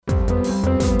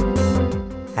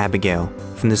Abigail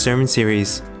from the sermon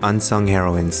series Unsung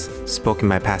Heroines, spoken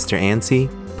by Pastor Ancy,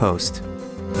 Post.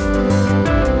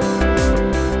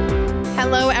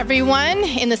 Hello, everyone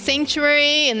in the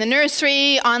sanctuary, in the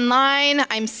nursery, online.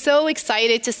 I'm so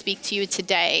excited to speak to you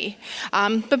today.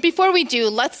 But before we do,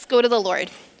 let's go to the Lord.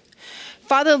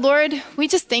 Father, Lord, we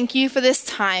just thank you for this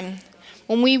time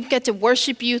when we get to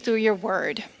worship you through your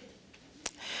word.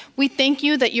 We thank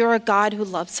you that you're a God who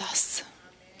loves us.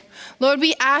 Lord,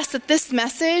 we ask that this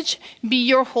message be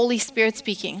your Holy Spirit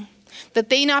speaking, that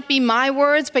they not be my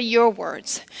words, but your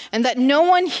words, and that no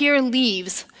one here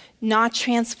leaves not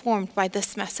transformed by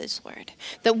this message, Lord.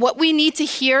 That what we need to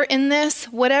hear in this,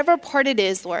 whatever part it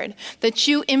is, Lord, that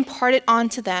you impart it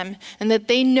onto them, and that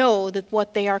they know that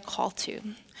what they are called to.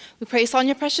 We praise all in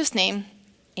your precious name.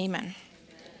 Amen.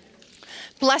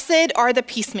 Blessed are the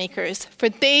peacemakers, for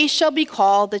they shall be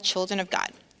called the children of God.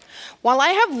 While I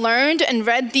have learned and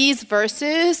read this verse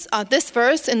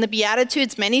in the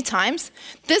Beatitudes many times,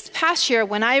 this past year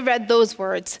when I read those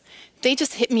words, they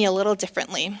just hit me a little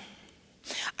differently.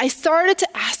 I started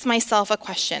to ask myself a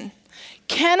question.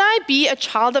 Can I be a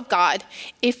child of God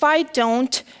if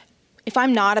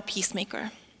I'm not a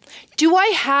peacemaker? Do I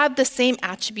have the same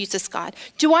attributes as God?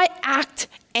 Do I act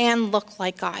and look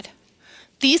like God?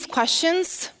 These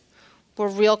questions were a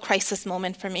real crisis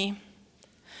moment for me.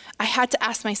 I had to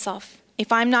ask myself,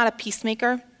 if I'm not a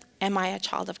peacemaker, am I a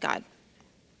child of God?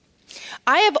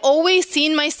 I have always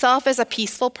seen myself as a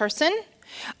peaceful person.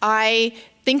 I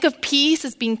think of peace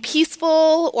as being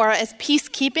peaceful or as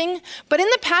peacekeeping, but in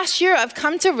the past year, I've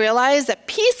come to realize that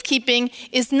peacekeeping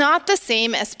is not the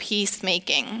same as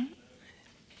peacemaking.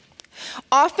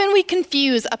 Often we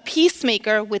confuse a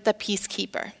peacemaker with a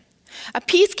peacekeeper. A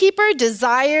peacekeeper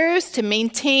desires to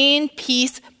maintain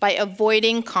peace by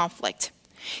avoiding conflict.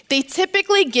 They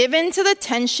typically give in to the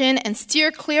tension and steer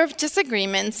clear of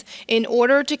disagreements in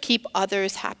order to keep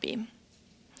others happy.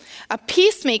 A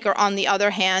peacemaker, on the other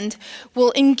hand,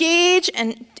 will engage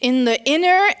in the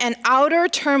inner and outer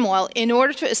turmoil in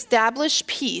order to establish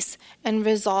peace and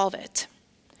resolve it.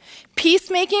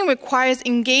 Peacemaking requires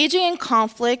engaging in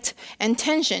conflict and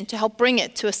tension to help bring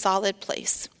it to a solid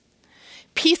place.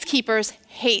 Peacekeepers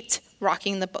hate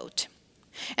rocking the boat,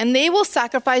 and they will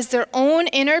sacrifice their own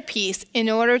inner peace in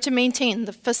order to maintain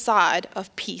the facade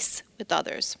of peace with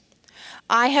others.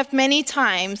 I have many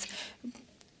times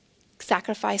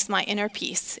sacrificed my inner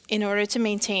peace in order to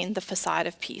maintain the facade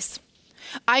of peace.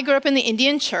 I grew up in the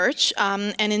Indian church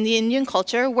and in the Indian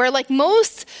culture where, like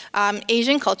most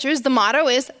Asian cultures, the motto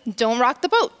is don't rock the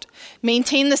boat,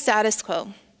 maintain the status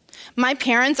quo. My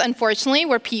parents, unfortunately,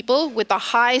 were people with a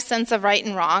high sense of right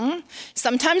and wrong.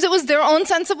 Sometimes it was their own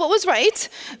sense of what was right,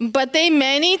 but they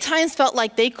many times felt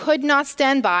like they could not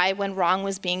stand by when wrong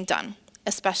was being done,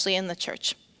 especially in the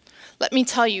church. Let me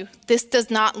tell you, this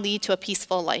does not lead to a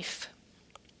peaceful life.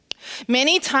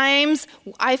 Many times,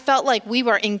 I felt like we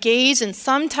were engaged in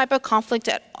some type of conflict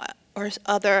or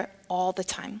other all the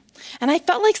time. And I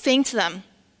felt like saying to them,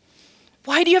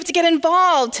 why do you have to get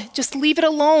involved? Just leave it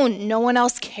alone. No one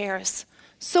else cares.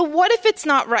 So what if it's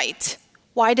not right?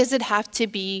 Why does it have to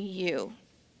be you?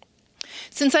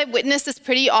 Since I witnessed this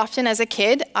pretty often as a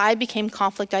kid, I became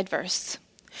conflict adverse.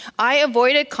 I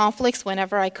avoided conflicts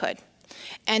whenever I could.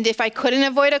 And if I couldn't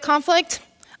avoid a conflict,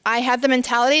 I had the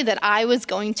mentality that I was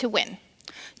going to win.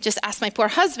 Just ask my poor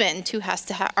husband, who has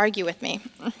to argue with me.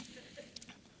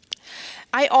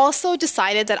 I also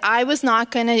decided that I was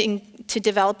not going to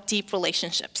develop deep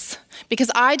relationships because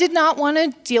I did not want to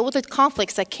deal with the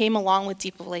conflicts that came along with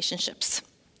deep relationships.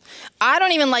 I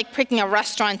don't even like picking a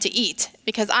restaurant to eat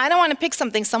because I don't want to pick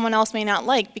something someone else may not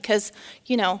like because,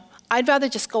 I'd rather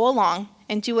just go along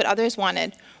and do what others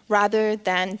wanted rather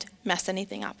than mess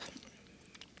anything up.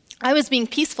 I was being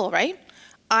peaceful, right?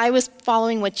 I was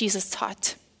following what Jesus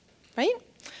taught, right?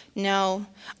 No,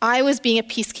 I was being a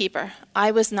peacekeeper.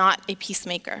 I was not a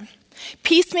peacemaker.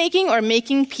 Peacemaking or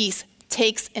making peace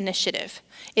takes initiative.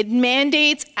 It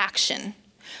mandates action.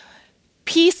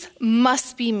 Peace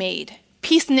must be made.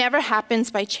 Peace never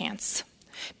happens by chance.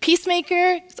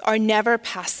 Peacemakers are never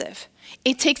passive.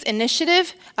 It takes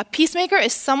initiative. A peacemaker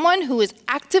is someone who is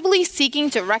actively seeking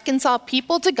to reconcile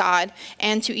people to God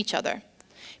and to each other.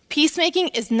 Peacemaking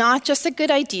is not just a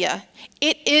good idea.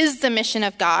 It is the mission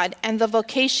of God and the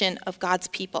vocation of God's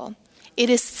people. It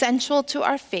is central to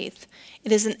our faith.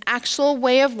 It is an actual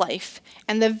way of life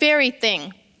and the very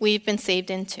thing we've been saved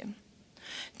into.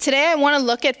 Today, I want to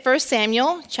look at 1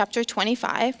 Samuel chapter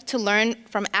 25 to learn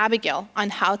from Abigail on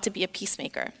how to be a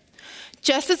peacemaker.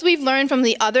 Just as we've learned from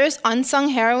the other unsung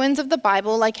heroines of the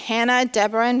Bible like Hannah,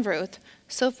 Deborah, and Ruth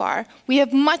so far, we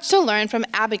have much to learn from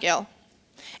Abigail.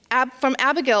 From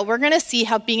Abigail, we're going to see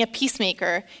how being a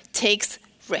peacemaker takes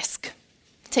risk,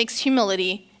 takes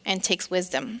humility, and takes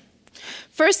wisdom.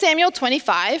 1 Samuel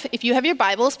 25, if you have your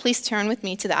Bibles, please turn with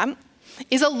me to that,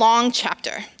 is a long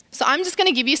chapter. So I'm just going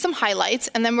to give you some highlights,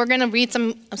 and then we're going to read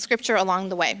some scripture along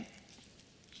the way.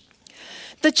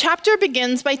 The chapter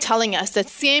begins by telling us that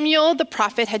Samuel the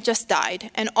prophet had just died,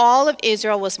 and all of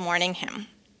Israel was mourning him.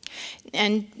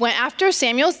 And after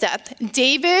Samuel's death,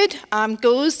 David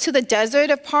goes to the desert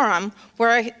of Paran,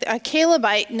 where a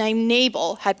Calebite named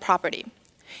Nabal had property.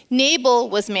 Nabal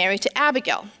was married to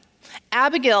Abigail.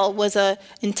 Abigail was an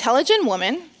intelligent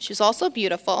woman. She was also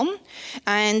beautiful.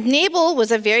 And Nabal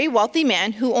was a very wealthy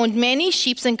man who owned many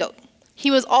sheep and goats.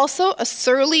 He was also a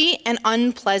surly and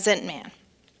unpleasant man.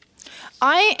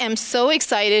 I am so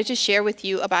excited to share with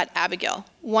you about Abigail,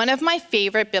 one of my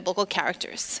favorite biblical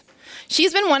characters.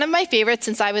 She's been one of my favorites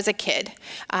since I was a kid.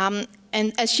 And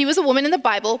as she was a woman in the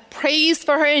Bible, praised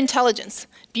for her intelligence.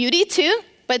 Beauty too,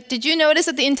 but did you notice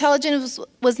that the intelligence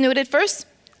was noted first?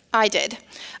 I did.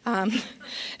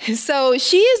 So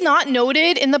she is not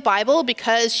noted in the Bible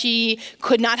because she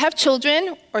could not have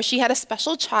children, or she had a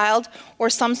special child, or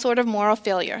some sort of moral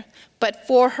failure, but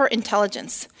for her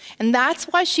intelligence. And that's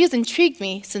why she has intrigued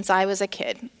me since I was a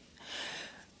kid.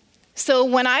 So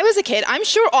when I was a kid, I'm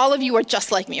sure all of you are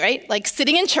just like me, right? Like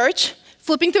sitting in church,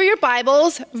 flipping through your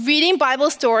Bibles, reading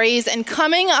Bible stories, and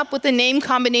coming up with the name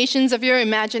combinations of your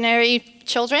imaginary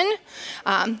children.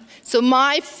 So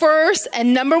my first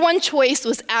and number one choice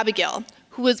was Abigail,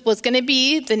 who was going to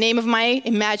be the name of my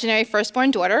imaginary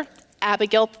firstborn daughter,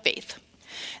 Abigail Faith.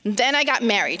 And then I got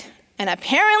married. And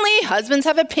apparently, husbands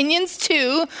have opinions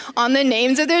too on the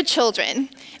names of their children.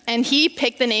 And he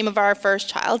picked the name of our first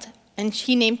child, and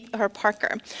he named her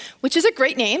Parker, which is a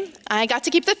great name. I got to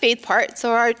keep the Faith part,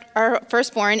 so our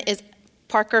firstborn is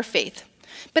Parker Faith.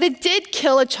 But it did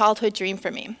kill a childhood dream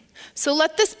for me. So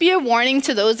let this be a warning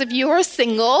to those of you who are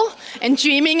single and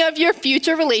dreaming of your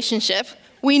future relationship.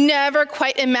 We never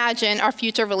quite imagine our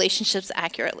future relationships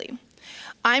accurately.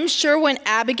 I'm sure when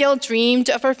Abigail dreamed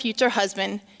of her future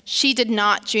husband, she did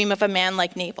not dream of a man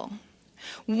like Nabal,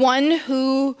 one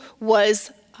who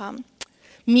was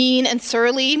mean and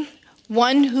surly,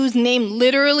 one whose name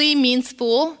literally means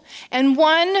fool, and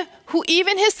one who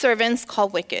even his servants call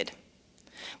wicked.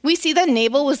 We see that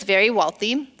Nabal was very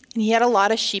wealthy, and he had a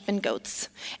lot of sheep and goats.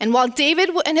 And while David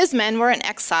and his men were in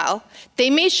exile, they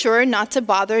made sure not to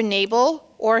bother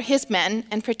Nabal or his men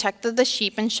and protected the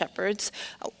sheep and shepherds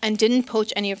and didn't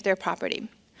poach any of their property.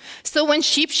 So when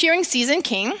sheep shearing season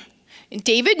came,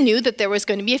 David knew that there was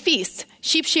going to be a feast.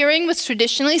 Sheep shearing was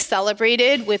traditionally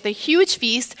celebrated with a huge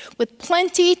feast with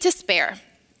plenty to spare.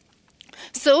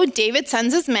 So David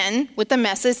sends his men with a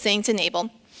message saying to Nabal,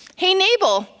 "Hey,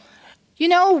 Nabal,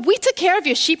 we took care of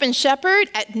your sheep and shepherd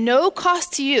at no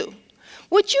cost to you.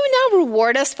 Would you now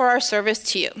reward us for our service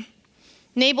to you?"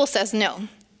 Nabal says no,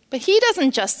 but he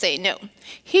doesn't just say no.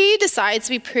 He decides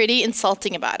to be pretty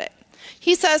insulting about it.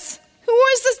 He says, "Who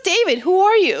is this David? Who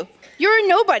are you? You're a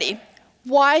nobody.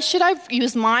 Why should I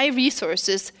use my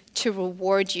resources to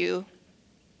reward you?"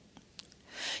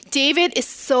 David is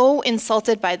so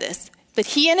insulted by this that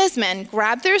he and his men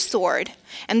grab their sword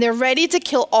and they're ready to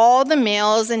kill all the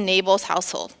males in Nabal's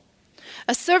household.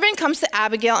 A servant comes to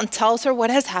Abigail and tells her what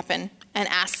has happened and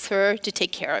asks her to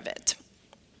take care of it.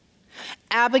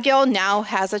 Abigail now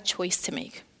has a choice to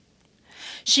make.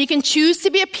 She can choose to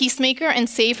be a peacemaker and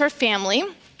save her family,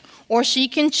 or she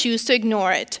can choose to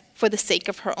ignore it for the sake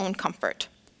of her own comfort.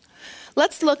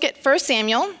 Let's look at 1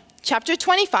 Samuel chapter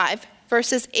 25,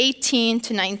 verses 18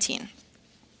 to 19.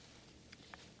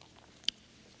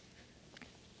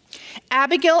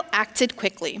 Abigail acted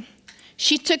quickly.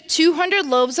 She took 200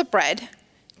 loaves of bread,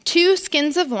 2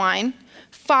 skins of wine,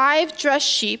 5 dressed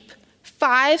sheep,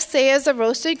 5 seahs of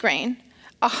roasted grain,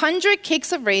 100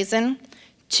 cakes of raisin,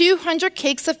 200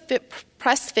 cakes of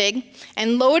pressed fig,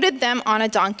 and loaded them on a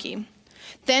donkey.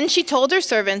 Then she told her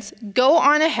servants, "Go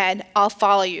on ahead, I'll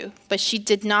follow you." But she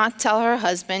did not tell her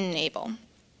husband Nabal.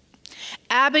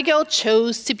 Abigail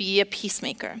chose to be a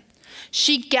peacemaker.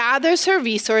 She gathers her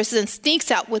resources and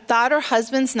sneaks out without her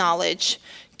husband's knowledge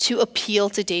to appeal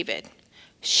to David.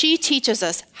 She teaches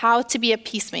us how to be a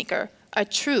peacemaker, a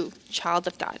true child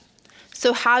of God.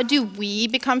 So how do we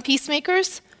become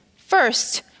peacemakers?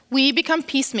 First, we become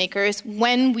peacemakers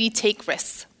when we take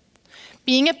risks.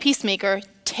 Being a peacemaker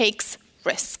takes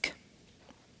risk.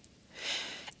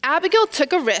 Abigail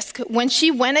took a risk when she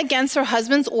went against her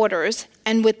husband's orders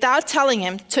and without telling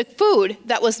him took food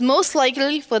that was most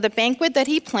likely for the banquet that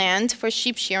he planned for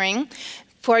sheep shearing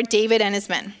for David and his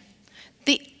men.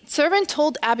 The servant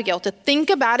told Abigail to think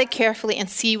about it carefully and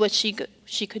see what she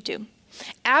could do.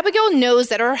 Abigail knows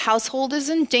that her household is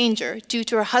in danger due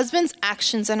to her husband's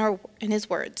actions and his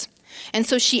words. And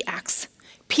so she acts.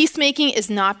 Peacemaking is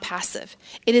not passive.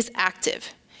 It is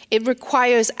active. It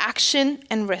requires action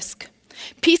and risk.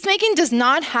 Peacemaking does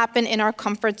not happen in our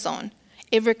comfort zone.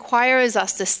 It requires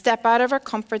us to step out of our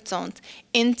comfort zones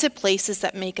into places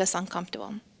that make us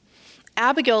uncomfortable.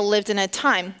 Abigail lived in a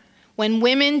time when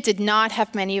women did not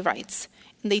have many rights,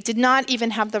 and they did not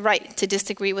even have the right to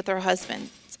disagree with their husband.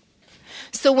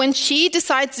 So when she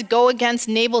decides to go against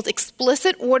Nabal's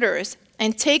explicit orders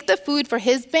and take the food for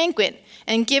his banquet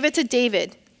and give it to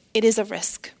David, it is a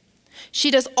risk.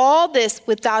 She does all this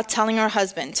without telling her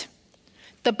husband.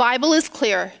 The Bible is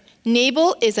clear.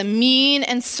 Nabal is a mean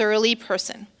and surly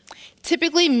person.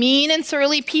 Typically, mean and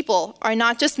surly people are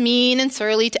not just mean and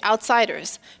surly to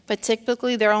outsiders, but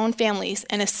typically their own families,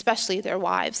 and especially their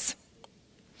wives.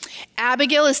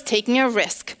 Abigail is taking a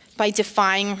risk by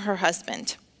defying her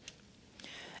husband.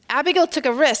 Abigail took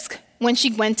a risk when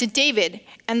she went to David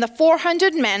and the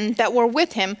 400 men that were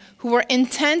with him who were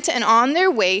intent and on their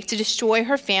way to destroy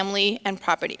her family and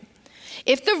property.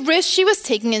 If the risk she was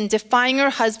taking in defying her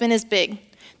husband is big,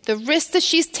 the risk that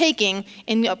she's taking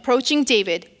in approaching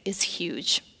David is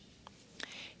huge.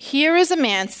 Here is a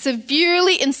man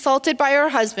severely insulted by her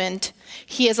husband.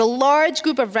 He has a large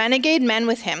group of renegade men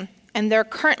with him, and they're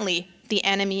currently the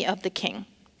enemy of the king.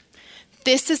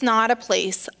 This is not a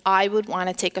place I would want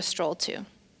to take a stroll to.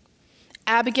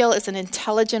 Abigail is an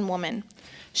intelligent woman.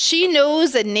 She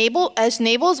knows that as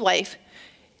Nabal's wife,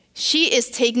 she is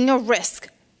taking a risk,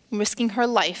 risking her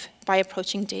life by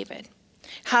approaching David.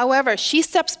 However, she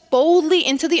steps boldly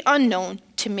into the unknown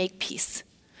to make peace.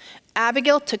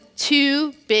 Abigail took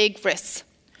two big risks,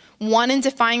 one in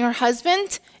defying her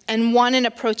husband and one in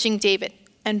approaching David,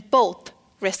 and both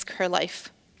risk her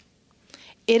life.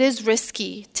 It is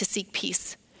risky to seek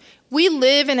peace. We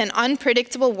live in an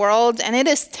unpredictable world, and it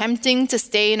is tempting to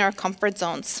stay in our comfort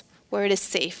zones where it is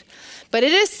safe. But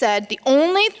it is said the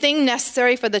only thing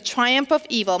necessary for the triumph of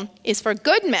evil is for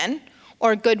good men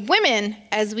or good women,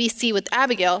 as we see with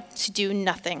Abigail, to do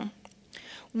nothing.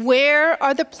 Where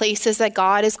are the places that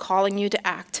God is calling you to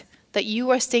act, that you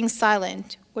are staying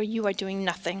silent, where you are doing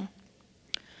nothing?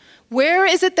 Where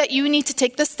is it that you need to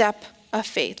take the step of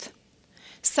faith?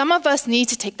 Some of us need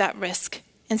to take that risk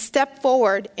and step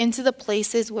forward into the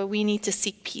places where we need to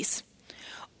seek peace.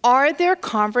 Are there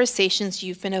conversations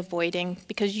you've been avoiding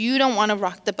because you don't want to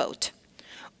rock the boat?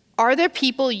 Are there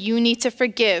people you need to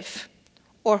forgive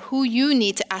or who you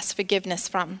need to ask forgiveness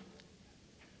from?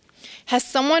 Has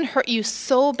someone hurt you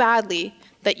so badly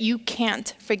that you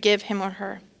can't forgive him or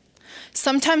her?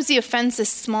 Sometimes the offense is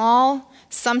small,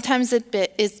 sometimes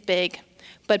it is big,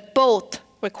 but both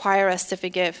require us to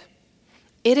forgive.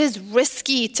 It is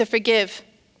risky to forgive.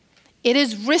 It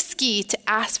is risky to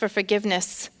ask for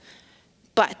forgiveness.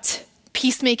 But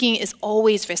peacemaking is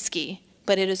always risky,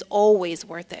 but it is always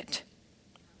worth it.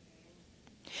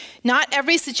 Not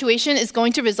every situation is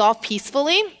going to resolve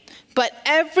peacefully, but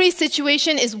every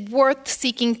situation is worth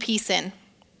seeking peace in.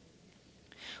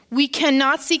 We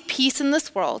cannot seek peace in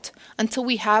this world until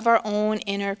we have our own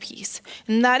inner peace.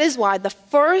 And that is why the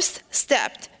first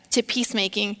step to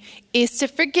peacemaking is to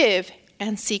forgive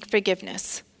and seek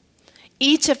forgiveness.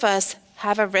 Each of us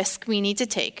have a risk we need to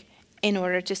take in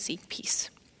order to seek peace.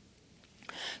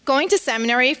 Going to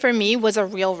seminary for me was a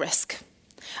real risk.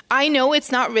 I know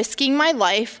it's not risking my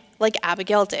life like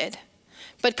Abigail did,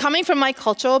 but coming from my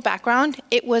cultural background,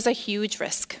 it was a huge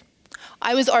risk.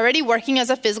 I was already working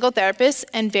as a physical therapist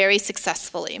and very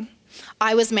successfully.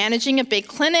 I was managing a big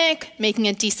clinic, making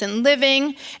a decent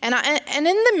living, and in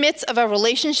the midst of a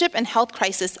relationship and health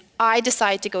crisis, I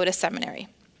decided to go to seminary.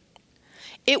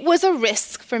 It was a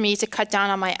risk for me to cut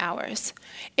down on my hours.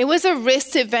 It was a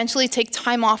risk to eventually take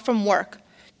time off from work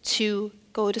to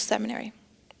go to seminary.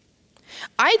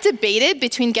 I debated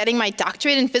between getting my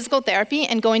doctorate in physical therapy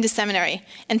and going to seminary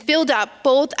and filled out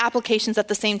both applications at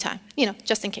the same time,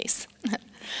 just in case.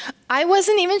 I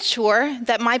wasn't even sure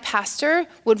that my pastor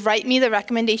would write me the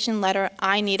recommendation letter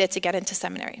I needed to get into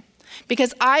seminary,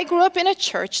 because I grew up in a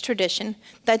church tradition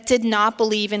that did not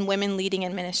believe in women leading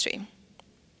in ministry.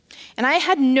 And I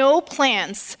had no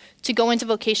plans to go into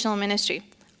vocational ministry.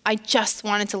 I just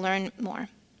wanted to learn more.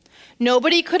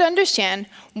 Nobody could understand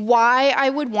why I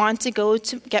would want to go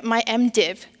to get my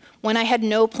MDiv when I had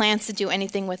no plans to do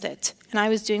anything with it, and I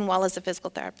was doing well as a physical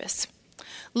therapist.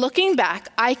 Looking back,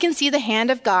 I can see the hand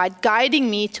of God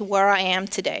guiding me to where I am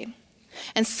today.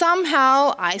 And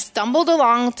somehow I stumbled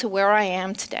along to where I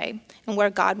am today and where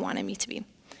God wanted me to be.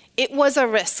 It was a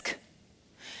risk.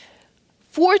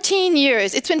 14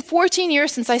 years, it's been 14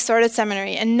 years since I started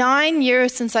seminary and 9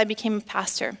 years since I became a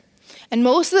pastor. And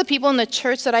most of the people in the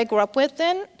church that I grew up with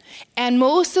in, and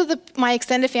most of my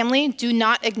extended family do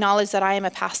not acknowledge that I am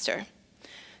a pastor.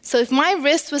 So if my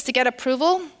risk was to get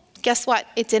approval, guess what?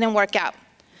 It didn't work out.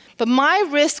 But my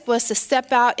risk was to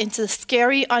step out into the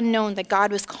scary unknown that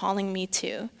God was calling me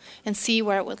to and see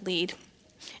where it would lead.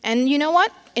 And you know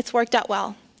what? It's worked out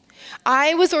well.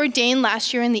 I was ordained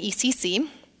last year in the ECC.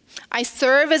 I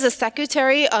serve as a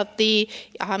secretary of the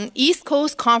East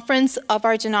Coast Conference of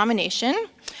our denomination.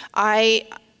 I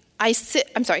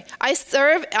sit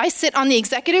on the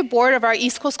executive board of our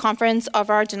East Coast Conference of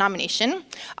our denomination.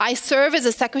 I serve as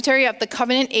a secretary of the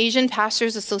Covenant Asian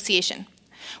Pastors Association.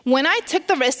 When I took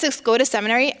the risk to go to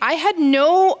seminary, I had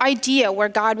no idea where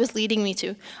God was leading me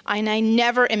to, and I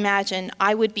never imagined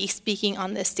I would be speaking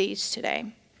on this stage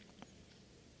today.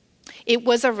 It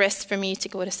was a risk for me to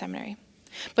go to seminary,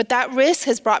 but that risk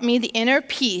has brought me the inner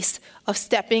peace of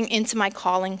stepping into my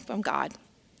calling from God.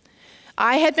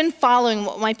 I had been following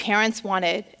what my parents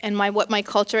wanted and what my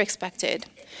culture expected,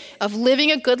 of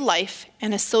living a good life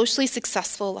and a socially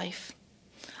successful life.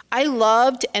 I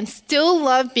loved and still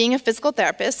love being a physical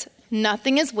therapist.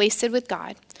 Nothing is wasted with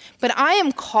God. But I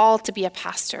am called to be a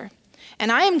pastor,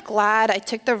 and I am glad I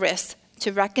took the risk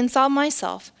to reconcile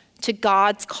myself to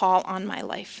God's call on my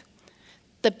life.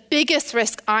 The biggest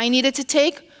risk I needed to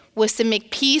take was to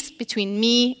make peace between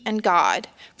me and God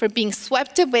for being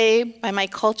swept away by my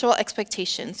cultural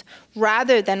expectations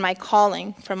rather than my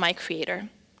calling from my Creator.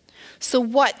 So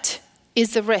what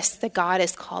is the risk that God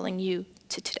is calling you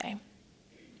to today?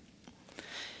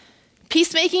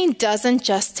 Peacemaking doesn't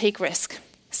just take risk.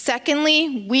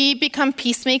 Secondly, we become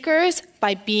peacemakers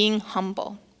by being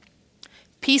humble.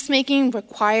 Peacemaking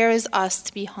requires us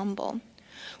to be humble.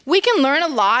 We can learn a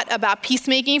lot about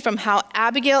peacemaking from how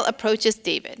Abigail approaches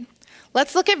David.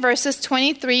 Let's look at verses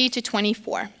 23 to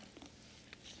 24.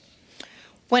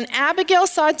 When Abigail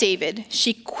saw David,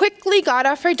 she quickly got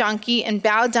off her donkey and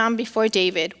bowed down before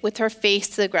David with her face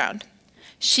to the ground.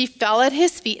 She fell at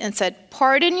his feet and said,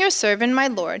 "Pardon your servant, my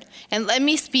lord, and let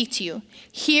me speak to you.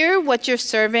 Hear what your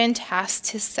servant has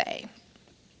to say."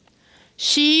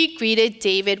 She greeted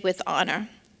David with honor.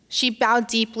 She bowed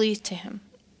deeply to him.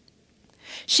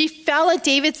 She fell at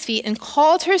David's feet and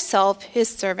called herself his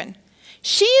servant.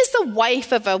 She is the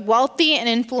wife of a wealthy and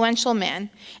influential man,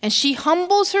 and she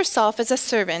humbles herself as a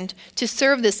servant to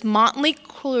serve this motley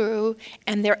crew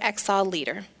and their exiled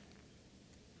leader.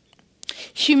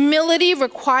 Humility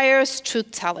requires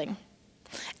truth-telling.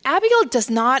 Abigail does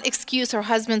not excuse her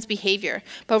husband's behavior,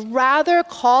 but rather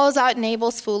calls out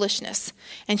Nabal's foolishness,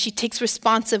 and she takes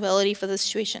responsibility for the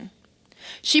situation.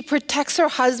 She protects her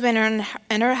husband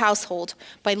and her household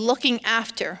by looking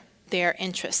after their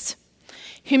interests.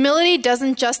 Humility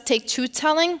doesn't just take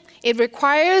truth-telling, it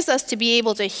requires us to be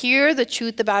able to hear the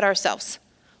truth about ourselves.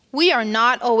 We are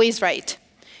not always right,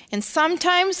 and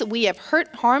sometimes we have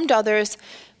harmed others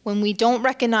when we don't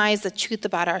recognize the truth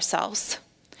about ourselves.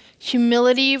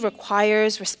 Humility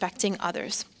requires respecting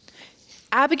others.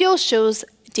 Abigail shows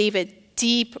David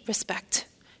deep respect.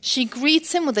 She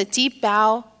greets him with a deep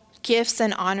bow, gifts,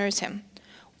 and honors him.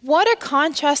 What a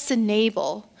contrast to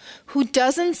Nabal, who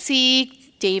doesn't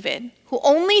see David, who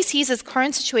only sees his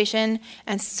current situation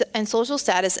and social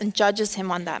status and judges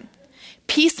him on that.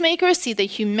 Peacemakers see the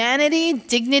humanity,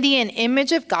 dignity, and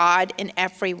image of God in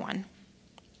everyone.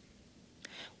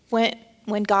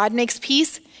 When God makes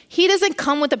peace, he doesn't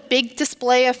come with a big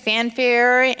display of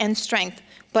fanfare and strength,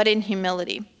 but in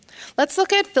humility. Let's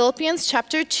look at Philippians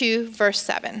chapter 2, verse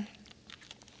 7.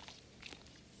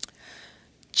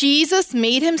 Jesus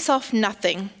made himself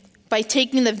nothing by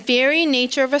taking the very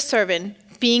nature of a servant,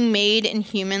 being made in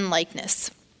human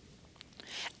likeness.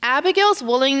 Abigail's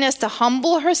willingness to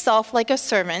humble herself like a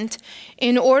servant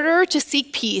in order to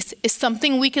seek peace is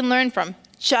something we can learn from,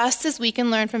 just as we can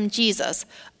learn from Jesus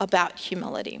about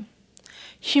humility.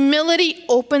 Humility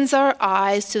opens our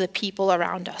eyes to the people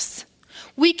around us.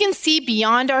 We can see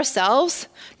beyond ourselves,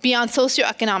 beyond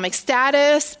socioeconomic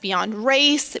status, beyond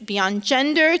race, beyond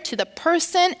gender, to the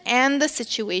person and the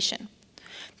situation.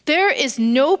 There is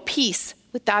no peace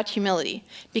without humility,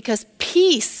 because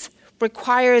peace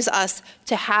requires us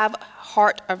to have a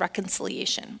heart of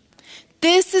reconciliation.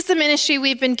 This is the ministry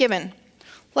we've been given.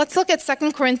 Let's look at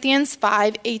 2 Corinthians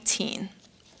 5:18.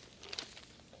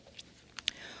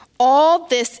 All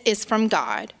this is from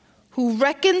God, who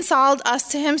reconciled us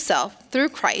to himself through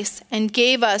Christ and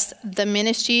gave us the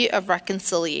ministry of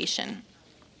reconciliation.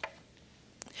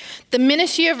 The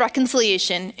ministry of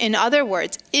reconciliation, in other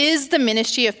words, is the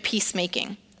ministry of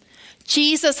peacemaking.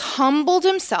 Jesus humbled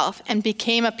himself and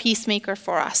became a peacemaker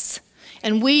for us,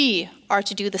 and we are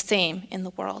to do the same in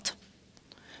the world.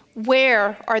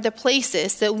 where are the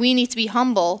places that we need to be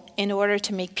humble in order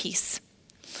to make peace?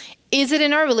 Is it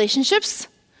in our relationships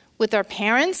with our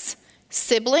parents,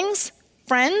 siblings,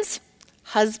 friends,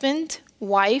 husband,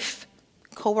 wife,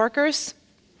 coworkers?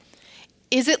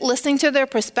 Is it listening to their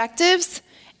perspectives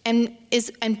and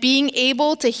being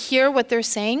able to hear what they're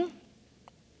saying?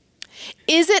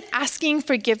 Is it asking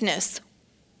forgiveness?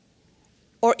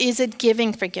 Or is it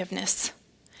giving forgiveness?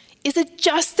 Is it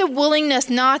just a willingness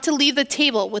not to leave the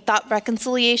table without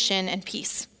reconciliation and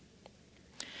peace?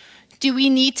 Do we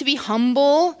need to be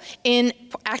humble in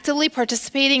actively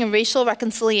participating in racial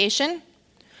reconciliation?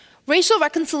 Racial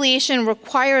reconciliation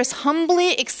requires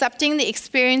humbly accepting the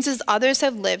experiences others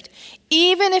have lived,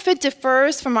 even if it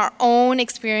differs from our own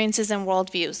experiences and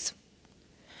worldviews.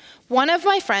 One of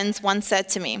my friends once said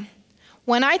to me,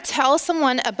 "When I tell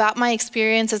someone about my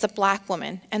experience as a Black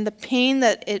woman and the pain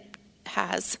that it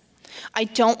has, I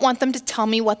don't want them to tell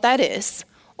me what that is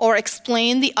or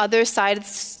explain the other side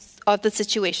of the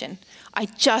situation. I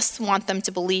just want them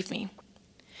to believe me."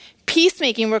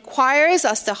 Peacemaking requires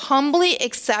us to humbly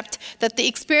accept that the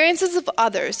experiences of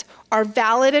others are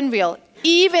valid and real,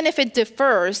 even if it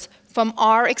differs from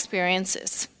our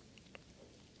experiences.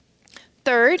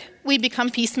 Third, we become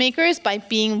peacemakers by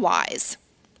being wise.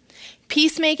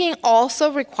 Peacemaking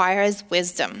also requires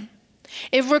wisdom.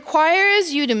 It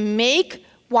requires you to make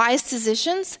wise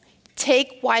decisions,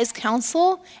 take wise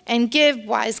counsel, and give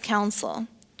wise counsel.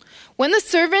 When the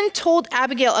servant told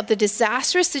Abigail of the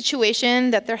disastrous situation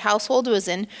that their household was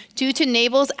in due to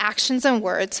Nabal's actions and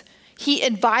words, he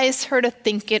advised her to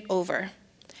think it over.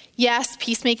 Yes,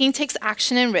 peacemaking takes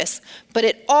action and risk, but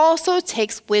it also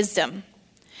takes wisdom.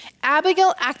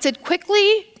 Abigail acted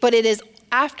quickly, but it is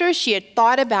after she had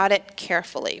thought about it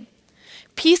carefully.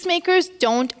 Peacemakers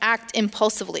don't act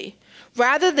impulsively.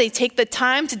 Rather, they take the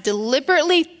time to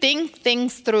deliberately think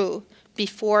things through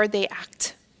before they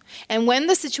act. And when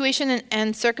the situation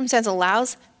and circumstance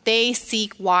allows, they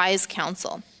seek wise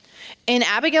counsel. In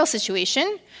Abigail's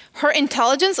situation, her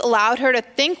intelligence allowed her to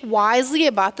think wisely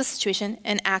about the situation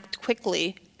and act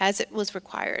quickly as it was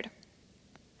required.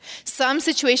 Some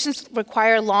situations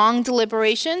require long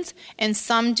deliberations and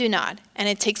some do not, and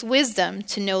it takes wisdom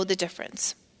to know the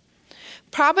difference.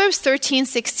 Proverbs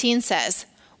 13:16 says,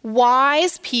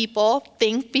 "Wise people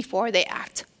think before they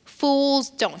act. Fools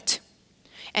don't,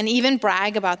 and even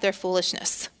brag about their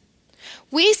foolishness."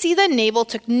 We see that Nabal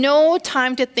took no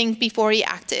time to think before he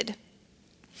acted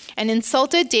and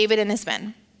insulted David and his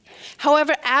men.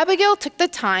 However, Abigail took the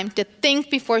time to think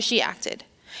before she acted.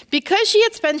 Because she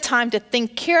had spent time to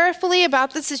think carefully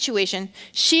about the situation,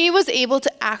 she was able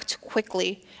to act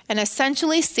quickly and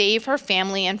essentially save her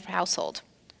family and household.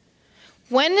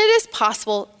 When it is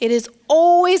possible, it is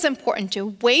always important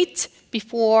to wait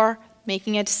before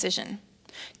making a decision.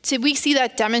 We see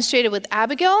that demonstrated with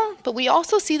Abigail, but we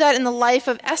also see that in the life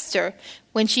of Esther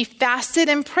when she fasted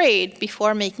and prayed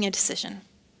before making a decision.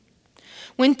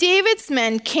 When David's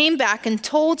men came back and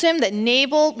told him that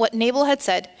what Nabal had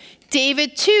said,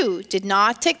 David too did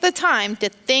not take the time to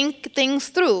think things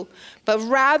through, but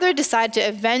rather decided to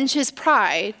avenge his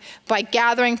pride by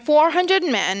gathering 400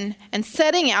 men and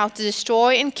setting out to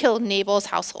destroy and kill Nabal's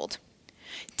household.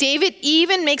 David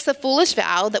even makes a foolish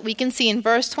vow that we can see in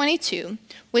verse 22,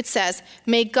 which says,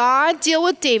 "May God deal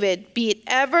with David, be it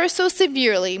ever so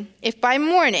severely, if by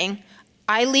morning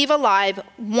I leave alive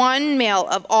one male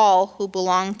of all who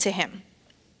belong to him."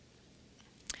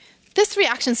 This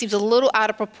reaction seems a little out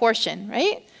of proportion,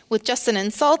 right? With just an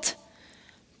insult.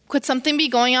 Could something be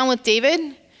going on with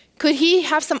David? Could he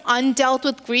have some undealt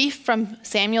with grief from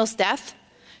Samuel's death?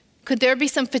 Could there be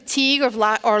some fatigue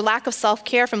or lack of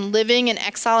self-care from living in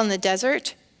exile in the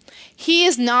desert? He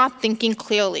is not thinking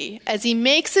clearly as he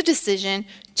makes a decision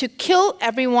to kill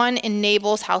everyone in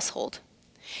Nabal's household.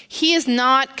 He is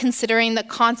not considering the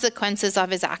consequences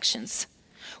of his actions.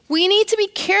 We need to be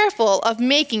careful of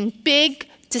making big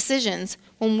decisions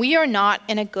when we are not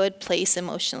in a good place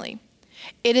emotionally.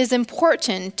 It is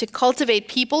important to cultivate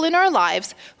people in our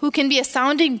lives who can be a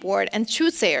sounding board and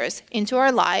truth-sayers into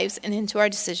our lives and into our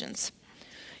decisions.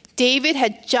 David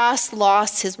had just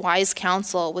lost his wise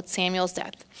counsel with Samuel's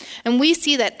death, and we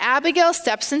see that Abigail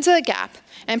steps into the gap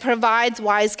and provides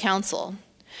wise counsel.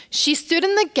 She stood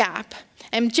in the gap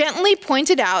and gently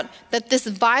pointed out that this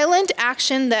violent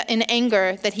action in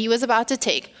anger that he was about to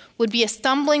take would be a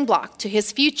stumbling block to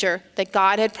his future that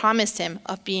God had promised him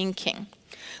of being king.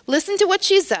 Listen to what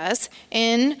she says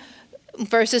in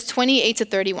verses 28 to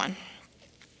 31.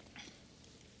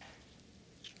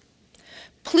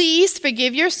 "Please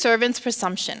forgive your servant's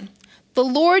presumption. The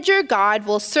Lord your God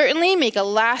will certainly make a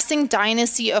lasting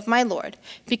dynasty of my Lord,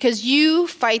 because you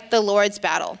fight the Lord's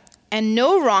battle, and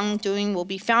no wrongdoing will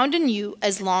be found in you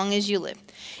as long as you live.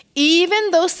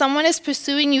 Even though someone is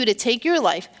pursuing you to take your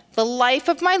life, the life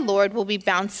of my Lord will be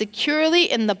bound securely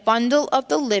in the bundle of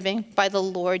the living by the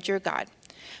Lord your God.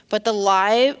 But the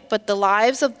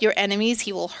lives of your enemies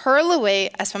he will hurl away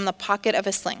as from the pocket of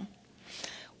a sling.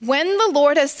 When the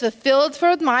Lord has fulfilled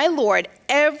for my Lord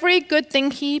every good thing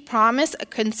he promised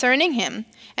concerning him,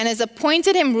 and has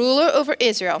appointed him ruler over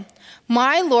Israel,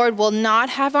 my Lord will not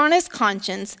have on his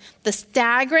conscience the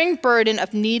staggering burden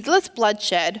of needless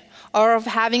bloodshed or of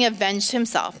having avenged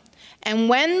himself. And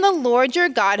when the Lord your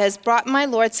God has brought my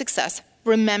Lord success,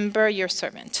 remember your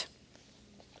servant.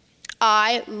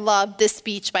 I love this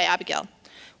speech by Abigail,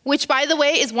 which, by the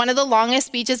way, is one of the longest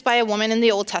speeches by a woman in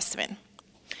the Old Testament.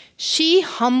 She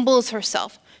humbles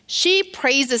herself. She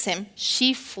praises him.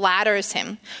 She flatters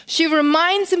him. She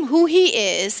reminds him who he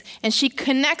is, and she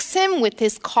connects him with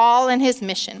his call and his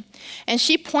mission. And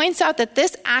she points out that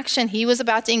this action he was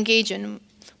about to engage in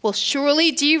will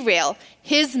surely derail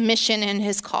his mission and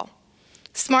his call.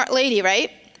 Smart lady, right?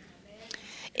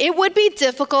 It would be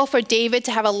difficult for David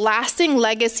to have a lasting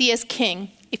legacy as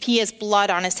king if he has blood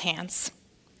on his hands.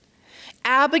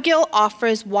 Abigail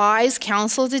offers wise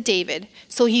counsel to David,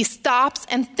 so he stops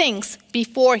and thinks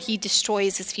before he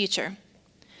destroys his future.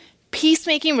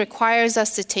 Peacemaking requires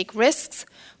us to take risks,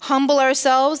 humble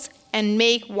ourselves, and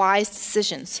make wise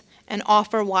decisions, and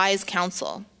offer wise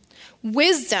counsel.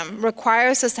 Wisdom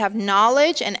requires us to have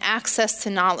knowledge and access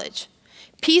to knowledge.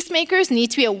 Peacemakers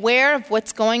need to be aware of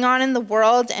what's going on in the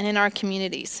world and in our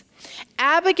communities.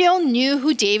 Abigail knew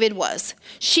who David was.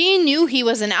 She knew he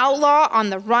was an outlaw on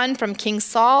the run from King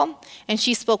Saul, and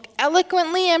she spoke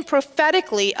eloquently and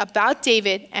prophetically about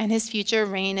David and his future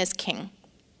reign as king.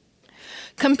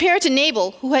 Compared to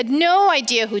Nabal, who had no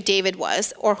idea who David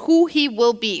was or who he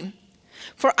will be.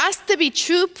 For us to be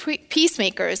true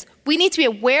peacemakers, we need to be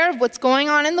aware of what's going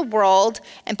on in the world,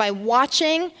 and by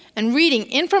watching and reading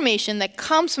information that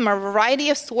comes from a variety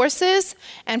of sources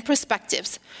and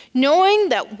perspectives, knowing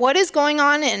that what is going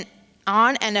on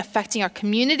and affecting our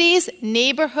communities,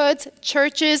 neighborhoods,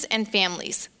 churches, and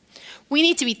families. We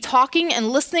need to be talking and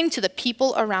listening to the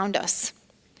people around us.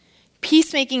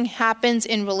 Peacemaking happens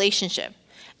in relationship,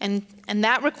 and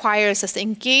that requires us to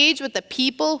engage with the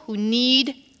people who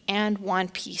need and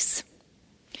want peace.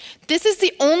 This is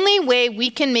the only way we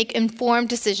can make informed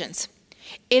decisions.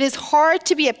 It is hard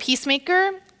to be a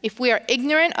peacemaker if we are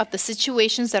ignorant of the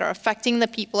situations that are affecting the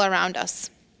people around us.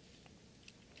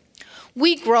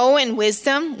 We grow in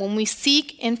wisdom when we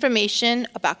seek information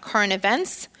about current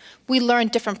events. We learn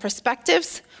different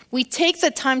perspectives. We take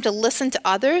the time to listen to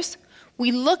others.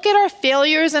 We look at our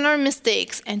failures and our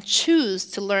mistakes and choose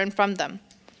to learn from them.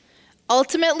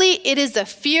 Ultimately, it is the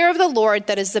fear of the Lord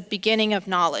that is the beginning of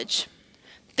knowledge.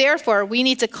 Therefore, we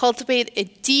need to cultivate a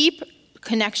deep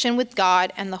connection with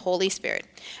God and the Holy Spirit.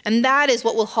 And that is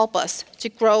what will help us to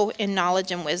grow in knowledge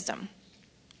and wisdom.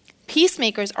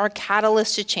 Peacemakers are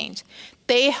catalysts to change.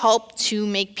 They help to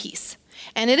make peace.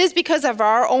 And it is because of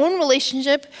our own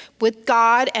relationship with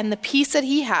God and the peace that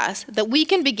he has that we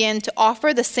can begin to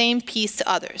offer the same peace to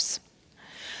others.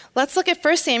 Let's look at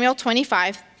 1 Samuel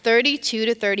 25, 32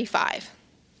 to 35.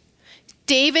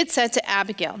 David said to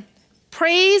Abigail,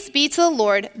 "Praise be to the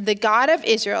Lord, the God of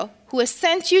Israel, who has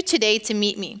sent you today to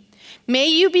meet me. May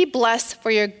you be blessed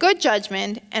for your good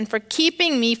judgment and for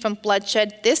keeping me from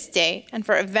bloodshed this day and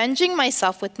for avenging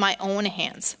myself with my own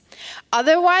hands.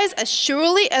 Otherwise, as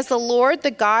surely as the Lord,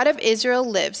 the God of Israel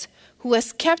lives, who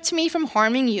has kept me from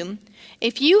harming you,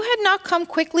 if you had not come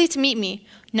quickly to meet me,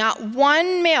 not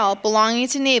one male belonging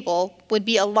to Nabal would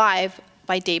be alive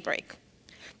by daybreak."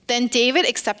 Then David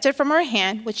accepted from her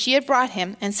hand what she had brought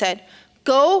him and said,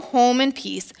 "Go home in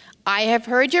peace. I have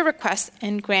heard your request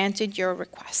and granted your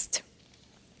request."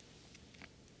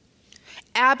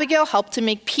 Abigail helped to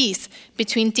make peace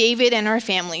between David and her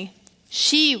family.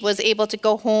 She was able to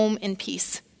go home in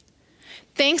peace.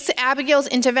 Thanks to Abigail's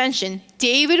intervention,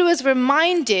 David was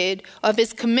reminded of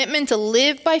his commitment to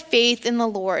live by faith in the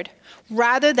Lord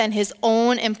rather than his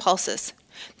own impulses.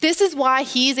 This is why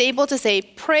he's able to say,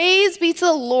 "Praise be to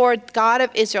the Lord God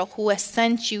of Israel, who has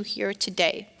sent you here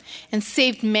today and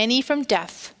saved many from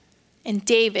death and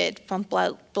David from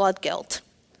blood guilt."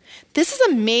 This is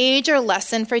a major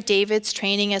lesson for David's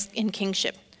training in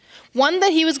kingship, one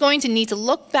that he was going to need to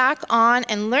look back on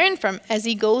and learn from as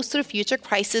he goes through future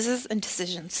crises and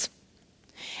decisions.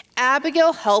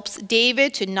 Abigail helps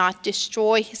David to not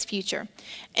destroy his future,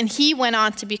 and he went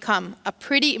on to become a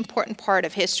pretty important part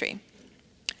of history.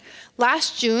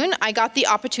 Last June, I got the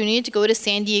opportunity to go to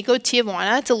San Diego,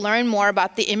 Tijuana, to learn more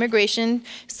about the immigration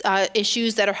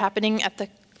issues that are happening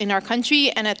in our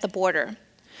country and at the border.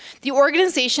 The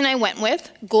organization I went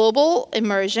with, Global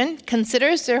Immersion,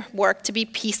 considers their work to be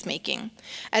peacemaking,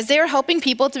 as they are helping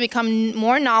people to become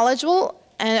more knowledgeable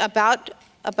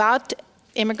about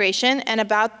immigration and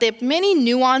about the many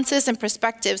nuances and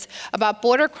perspectives about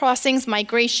border crossings,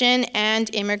 migration,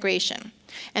 and immigration.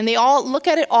 And they all look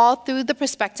at it all through the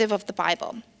perspective of the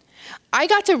Bible. I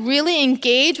got to really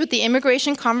engage with the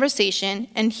immigration conversation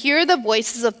and hear the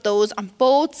voices of those on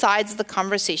both sides of the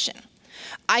conversation.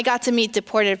 I got to meet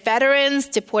deported veterans,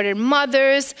 deported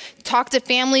mothers, talk to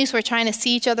families who are trying to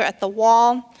see each other at the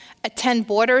wall, attend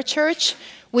Border Church,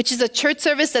 which is a church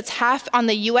service that's half on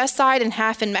the U.S. side and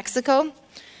half in Mexico,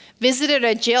 visited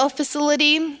a jail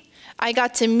facility. I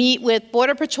got to meet with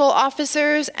Border Patrol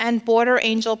officers and Border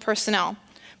Angel personnel.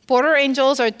 Border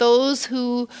Angels are those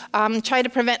who try to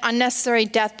prevent unnecessary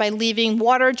death by leaving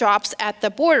water drops at the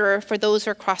border for those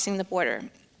who are crossing the border.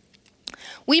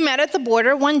 We met at the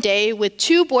border one day with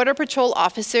 2 Border Patrol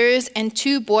officers and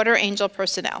 2 Border Angel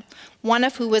personnel, one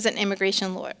of who was an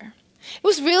immigration lawyer. It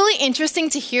was really interesting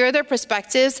to hear their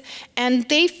perspectives, and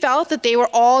they felt that they were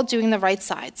all doing the right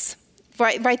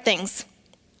things.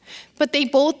 But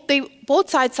both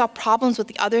sides saw problems with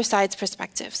the other side's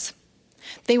perspectives.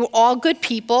 They were all good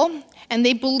people, and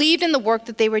they believed in the work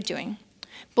that they were doing.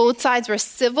 Both sides were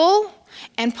civil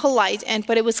and polite,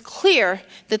 but it was clear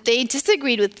that they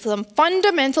disagreed with some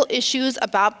fundamental issues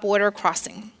about border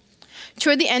crossing.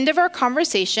 Toward the end of our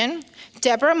conversation,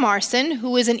 Deborah Marson,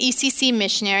 who is an ECC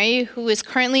missionary who is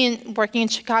currently working in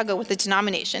Chicago with the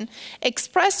denomination,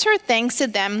 expressed her thanks to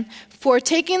them for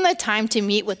taking the time to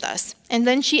meet with us. And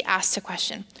then she asked a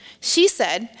question. She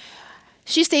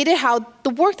stated how the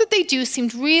work that they do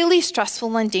seemed really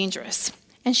stressful and dangerous.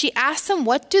 And she asked them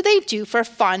what do they do for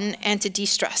fun and to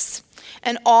de-stress.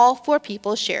 And all 4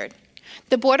 people shared.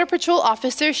 The Border Patrol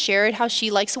officer shared how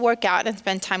she likes to work out and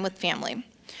spend time with family.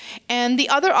 And the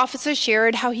other officer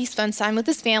shared how he spends time with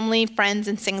his family, friends,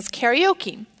 and sings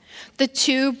karaoke. The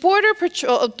 2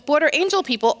 Border Angel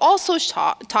people also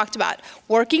talked about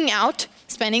working out,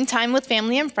 spending time with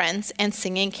family and friends, and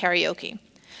singing karaoke.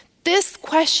 This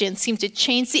question seemed to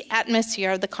change the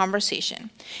atmosphere of the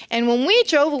conversation. And when we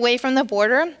drove away from the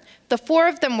border, the 4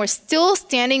 of them were still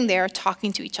standing there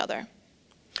talking to each other.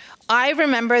 I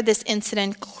remember this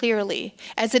incident clearly,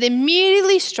 as it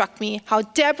immediately struck me how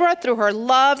Deborah, through her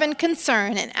love and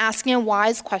concern and asking a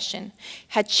wise question,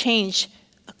 had changed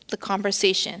the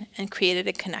conversation and created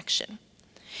a connection.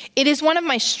 It is one of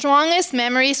my strongest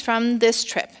memories from this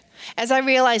trip, as I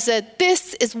realized that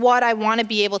this is what I want to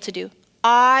be able to do.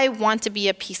 I want to be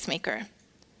a peacemaker.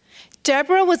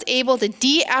 Deborah was able to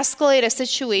de-escalate a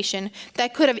situation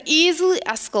that could have easily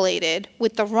escalated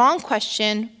with the wrong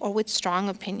question or with strong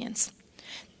opinions.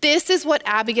 This is what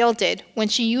Abigail did when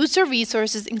she used her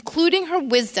resources, including her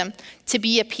wisdom, to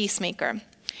be a peacemaker.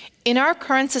 In our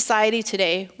current society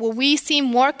today, where we seem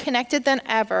more connected than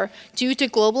ever due to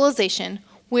globalization,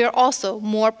 we are also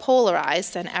more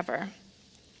polarized than ever.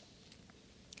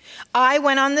 I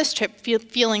went on this trip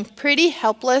feeling pretty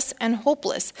helpless and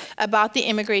hopeless about the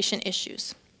immigration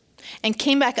issues, and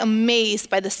came back amazed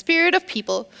by the spirit of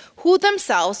people who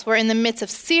themselves were in the midst of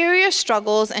serious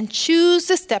struggles and choose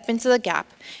to step into the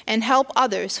gap and help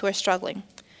others who are struggling.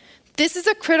 This is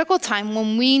a critical time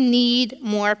when we need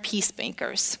more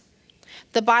peacemakers.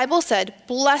 The Bible said,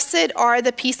 "Blessed are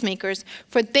the peacemakers,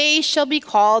 for they shall be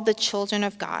called the children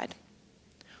of God."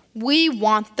 We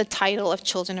want the title of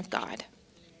children of God.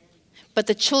 But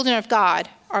the children of God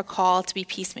are called to be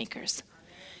peacemakers.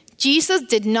 Jesus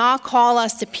did not call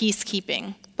us to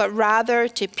peacekeeping, but rather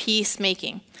to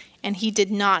peacemaking, and he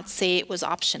did not say it was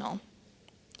optional.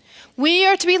 We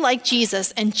are to be like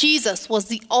Jesus, and Jesus was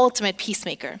the ultimate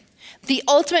peacemaker, the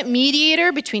ultimate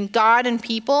mediator between God and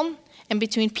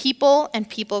between people and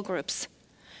people groups.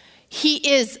 He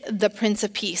is the Prince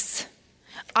of Peace.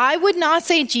 I would not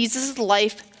say Jesus'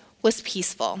 life was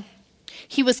peaceful.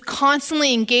 He was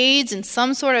constantly engaged in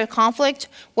some sort of conflict,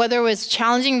 whether it was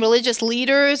challenging religious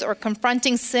leaders or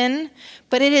confronting sin,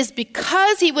 but it is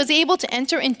because he was able to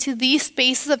enter into these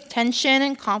spaces of tension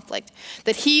and conflict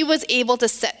that he was able to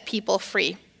set people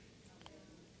free.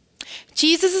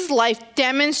 Jesus' life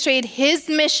demonstrated his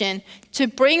mission to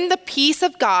bring the peace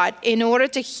of God in order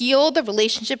to heal the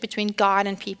relationship between God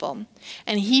and people,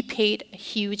 and he paid a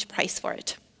huge price for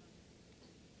it.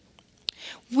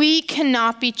 We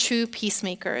cannot be true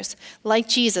peacemakers like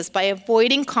Jesus by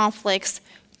avoiding conflicts,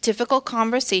 difficult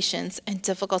conversations, and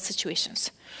difficult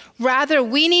situations. Rather,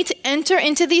 we need to enter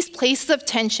into these places of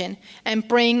tension and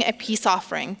bring a peace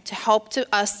offering to help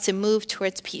us to move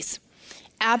towards peace.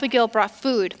 Abigail brought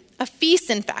food, a feast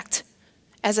in fact,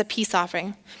 as a peace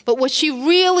offering. But what she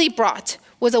really brought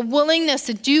was a willingness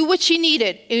to do what she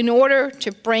needed in order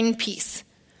to bring peace.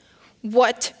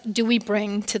 What do we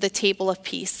bring to the table of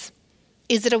peace?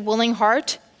 Is it a willing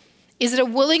heart? Is it a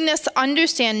willingness to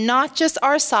understand not just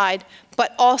our side,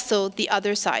 but also the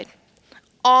other side?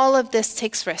 All of this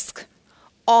takes risk.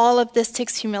 All of this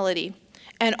takes humility.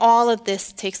 And all of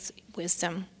this takes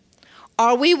wisdom.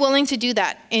 Are we willing to do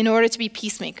that in order to be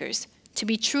peacemakers, to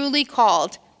be truly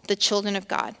called the children of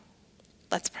God?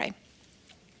 Let's pray.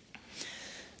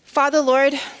 Father,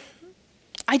 Lord,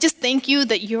 I just thank you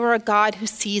that you're a God who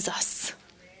sees us,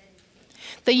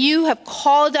 that you have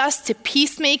called us to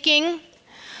peacemaking,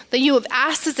 that you have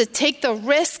asked us to take the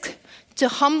risk, to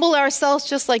humble ourselves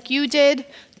just like you did,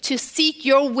 to seek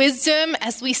your wisdom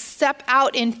as we step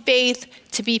out in faith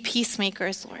to be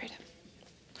peacemakers, Lord.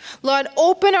 Lord,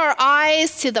 open our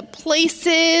eyes to the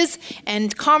places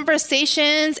and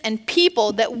conversations and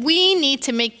people that we need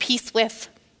to make peace with.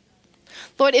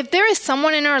 Lord, if there is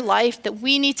someone in our life that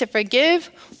we need to forgive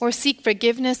or seek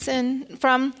forgiveness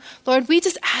from, Lord, we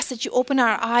just ask that you open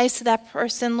our eyes to that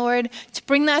person, Lord, to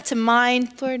bring that to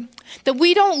mind, Lord, that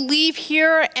we don't leave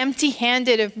here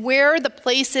empty-handed of where the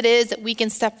place it is that we can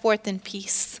step forth in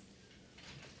peace.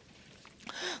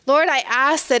 Lord, I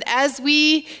ask that as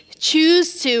we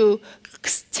choose to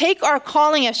take our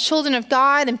calling as children of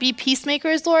God and be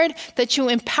peacemakers, Lord, that you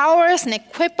empower us and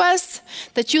equip us,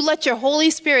 that you let your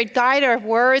Holy Spirit guide our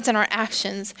words and our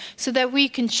actions so that we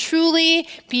can truly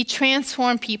be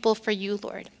transformed people for you,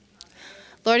 Lord.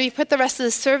 Lord, we put the rest of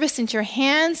the service into your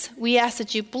hands. We ask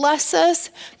that you bless us,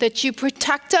 that you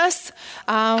protect us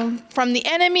from the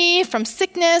enemy, from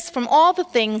sickness, from all the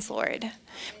things, Lord.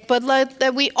 But Lord,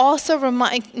 that we also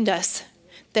remind us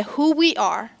that who we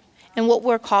are and what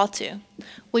we're called to.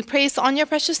 We praise on your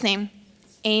precious name.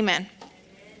 Amen.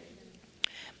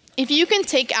 If you can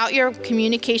take out your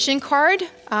communication card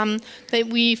that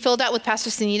we filled out with Pastor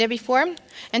Sunita before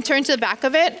and turn to the back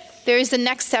of it, there is the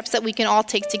next steps that we can all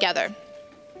take together.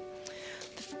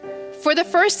 For the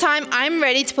first time, I'm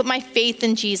ready to put my faith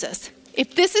in Jesus.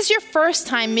 If this is your first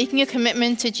time making a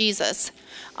commitment to Jesus,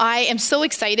 I am so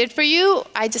excited for you.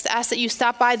 I just ask that you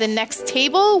stop by the next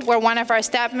table where one of our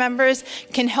staff members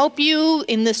can help you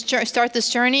in this start this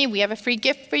journey. We have a free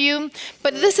gift for you.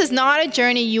 But this is not a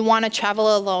journey you want to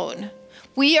travel alone.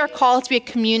 We are called to be a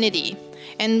community.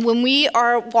 And when we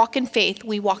are walking faith,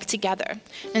 we walk together.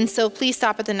 And so please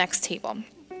stop at the next table.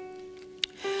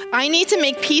 I need to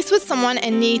make peace with someone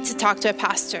and need to talk to a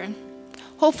pastor.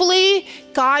 Hopefully,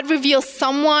 God reveals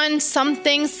someone,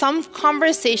 something, some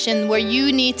conversation where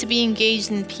you need to be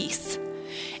engaged in peace.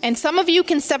 And some of you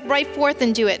can step right forth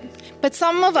and do it. But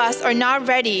some of us are not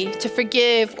ready to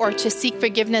forgive or to seek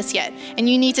forgiveness yet. And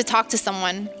you need to talk to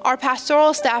someone. Our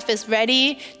pastoral staff is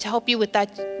ready to help you with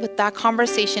that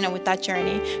conversation and with that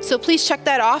journey. So please check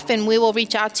that off and we will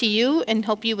reach out to you and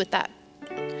help you with that.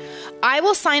 I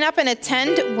will sign up and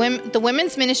attend the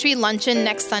Women's Ministry Luncheon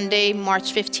next Sunday,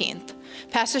 March 15th.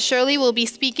 Pastor Shirley will be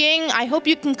speaking. I hope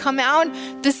you can come out.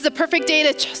 This is a perfect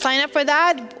day to sign up for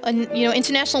that.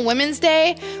 International Women's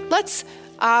Day. Let's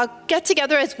get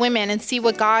together as women and see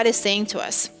what God is saying to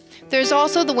us. There's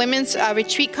also the women's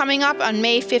retreat coming up on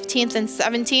May 15th and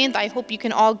 17th. I hope you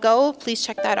can all go. Please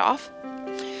check that off.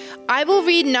 I will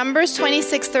read Numbers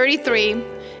 26:33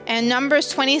 and Numbers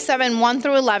 27, 1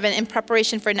 through 11 in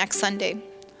preparation for next Sunday.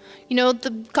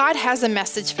 God has a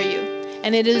message for you.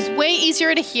 And it is way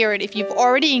easier to hear it if you've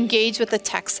already engaged with the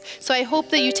text. So I hope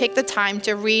that you take the time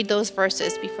to read those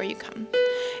verses before you come.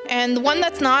 And the one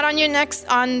that's not on your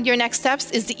next steps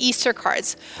is the Easter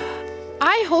cards.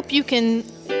 I hope you can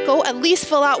go at least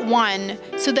fill out one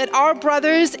so that our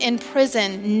brothers in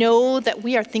prison know that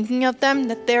we are thinking of them,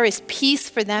 that there is peace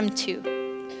for them too.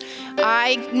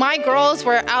 My girls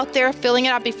were out there filling it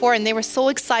out before and they were so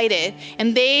excited.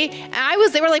 And they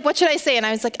were like, what should I say? And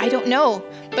I was like, I don't know.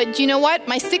 But you know what?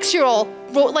 My 6-year-old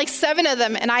wrote like 7 of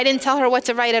them and I didn't tell her what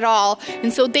to write at all.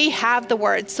 And so they have the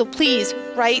words. So please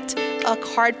write a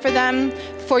card for them,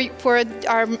 for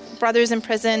our brothers in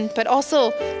prison, but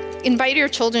also invite your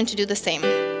children to do the same.